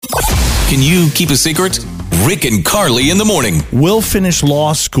Can you keep a secret? Rick and Carly in the morning. Will finished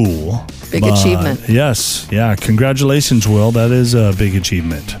law school. Big achievement. Yes. Yeah. Congratulations, Will. That is a big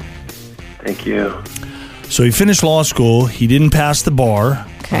achievement. Thank you. So he finished law school. He didn't pass the bar.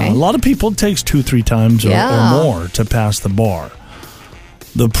 Okay. A lot of people, it takes 2-3 times or more to pass the bar.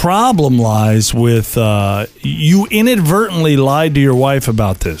 The problem lies with you inadvertently lied to your wife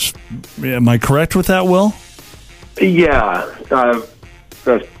about this. Am I correct with that, Will? Yeah,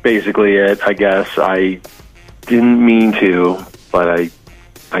 that's basically it, I guess. I didn't mean to, but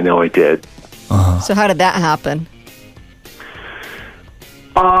I know I did. So how did that happen?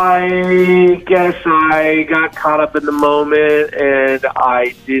 I guess I got caught up in the moment, and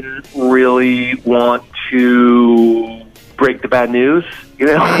I didn't really want to break the bad news, you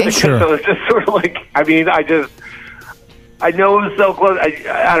know? Okay. Sure. So it's just sort of like, I know it was so close.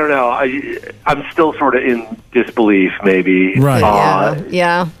 I don't know. I'm still sort of in disbelief, maybe. Right.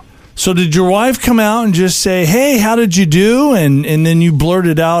 Yeah. So did your wife come out and just say, hey, how did you do? And then you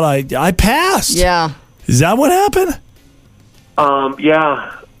blurted out, I passed. Yeah. Is that what happened?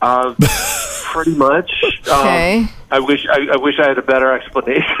 Yeah, pretty much. Okay. I wish I had a better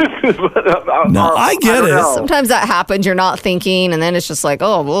explanation. But, No, I get don't it. know. Sometimes that happens. You're not thinking, and then it's just like,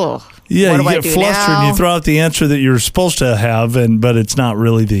 oh, whoa. Yeah, what do you I get do flustered now? and you throw out the answer that you're supposed to have, but it's not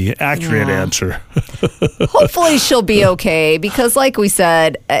really the accurate answer. Hopefully she'll be okay because, like we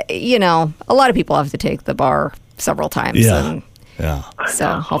said, a lot of people have to take the bar several times. Yeah. And Yeah. so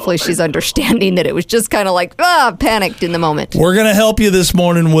hopefully she's understanding that it was just kind of like, panicked in the moment. We're going to help you this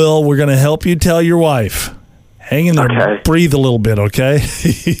morning, Will. We're going to help you tell your wife. Hang in there. Okay. Breathe a little bit, okay?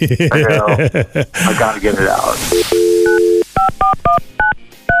 I know. I got to get it out.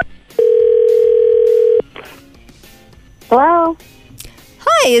 Hello?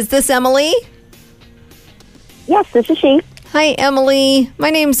 Hi, is this Emily? Yes, this is she. Hi, Emily. My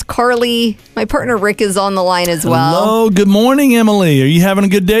name's Carly. My partner Rick is on the line as well. Hello. Good morning, Emily. Are you having a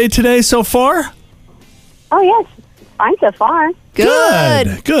good day today so far? Oh, yes. Fine so far.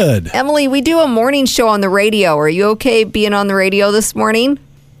 Good. Emily, we do a morning show on the radio. Are you okay being on the radio this morning?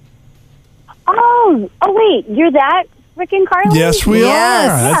 Oh, wait. You're that Rick and Carly? Yes, we Yes.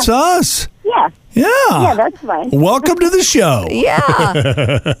 are. That's us. Yeah. Yeah. Yeah, that's fine. Welcome to the show. Yeah.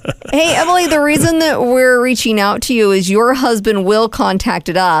 Hey, Emily, the reason that we're reaching out to you is your husband, Will,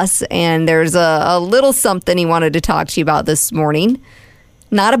 contacted us, and there's a little something he wanted to talk to you about this morning.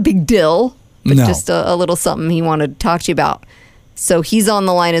 Not a big deal, but No. just a little something he wanted to talk to you about. So he's on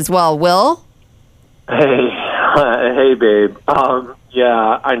the line as well. Will? Hey, babe.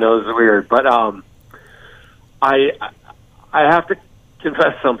 Yeah, I know this is weird, but I have to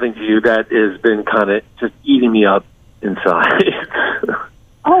confess something to you that has been kind of just eating me up inside.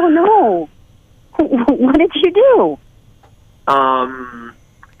 Oh, no. What did you do?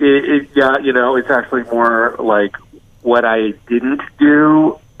 It's actually more like what I didn't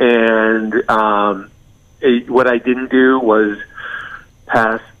do, and what I didn't do was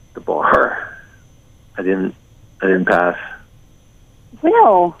pass the bar. I didn't pass.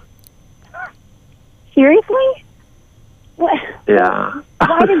 Will? Seriously? What? Yeah.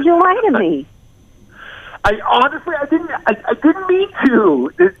 Why did you lie to me? I didn't mean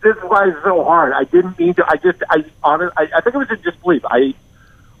to. This is why it's so hard. I didn't mean to. I think it was in disbelief. I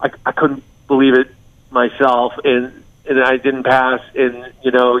couldn't believe it myself, and I didn't pass. And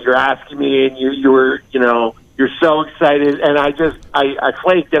you're asking me, and you were, you're so excited, and I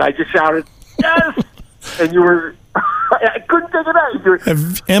flaked, and I just shouted yes, and you were. I couldn't take it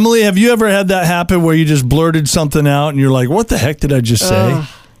out. Emily, have you ever had that happen where you just blurted something out and you're like, what the heck did I just say?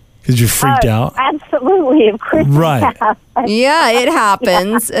 Because you freaked out? Absolutely, of course. Right. Yeah, it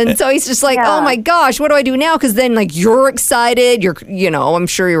happens. And so he's just like, Yeah. oh my gosh, what do I do now? Because then like you're excited. I'm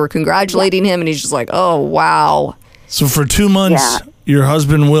sure you were congratulating him and he's just like, oh, wow. So for 2 months, your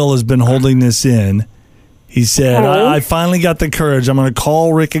husband Will has been holding this in. He said, I finally got the courage. I'm going to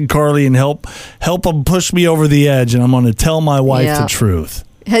call Rick and Carly and help them push me over the edge, and I'm going to tell my wife the truth.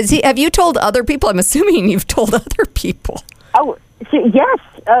 Have you told other people? I'm assuming you've told other people. Oh, yes,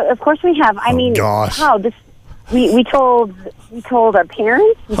 of course we have. I mean, gosh. wow, this we told our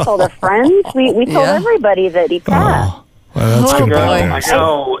parents, we told our friends, we told Yeah. everybody that he passed. Well, that's Oh, good. boy. I know.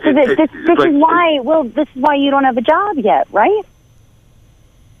 So this is why. Well, this is why you don't have a job yet, right?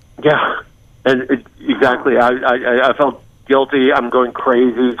 Yeah, and exactly. I felt guilty. I'm going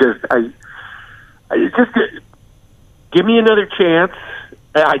crazy. Just give me another chance.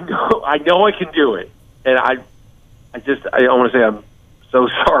 And I know I can do it. And I want to say I'm so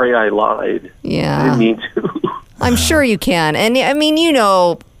sorry I lied. Yeah. I didn't mean to. I'm sure you can. And I mean,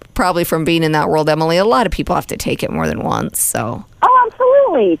 probably from being in that world, Emily, a lot of people have to take it more than once. So Oh,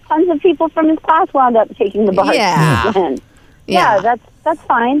 absolutely. Tons of people from his class wound up taking the bar Yeah. then. Yeah. That's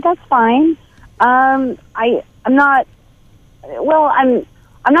fine. That's fine. I'm not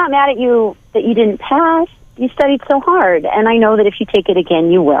mad at you that you didn't pass. You studied so hard, and I know that if you take it again,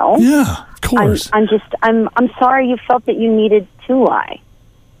 you will. Yeah, of course. I'm sorry you felt that you needed to lie.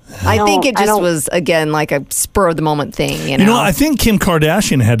 I think it just was, again, like a spur of the moment thing, you know? You know, I think Kim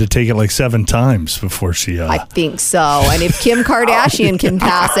Kardashian had to take it like 7 times before she... I think so. And if Kim Kardashian can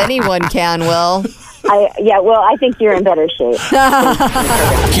pass, anyone can, Will. I think you're in better shape.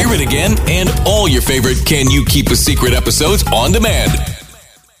 Hear it again and all your favorite Can You Keep a Secret episodes on demand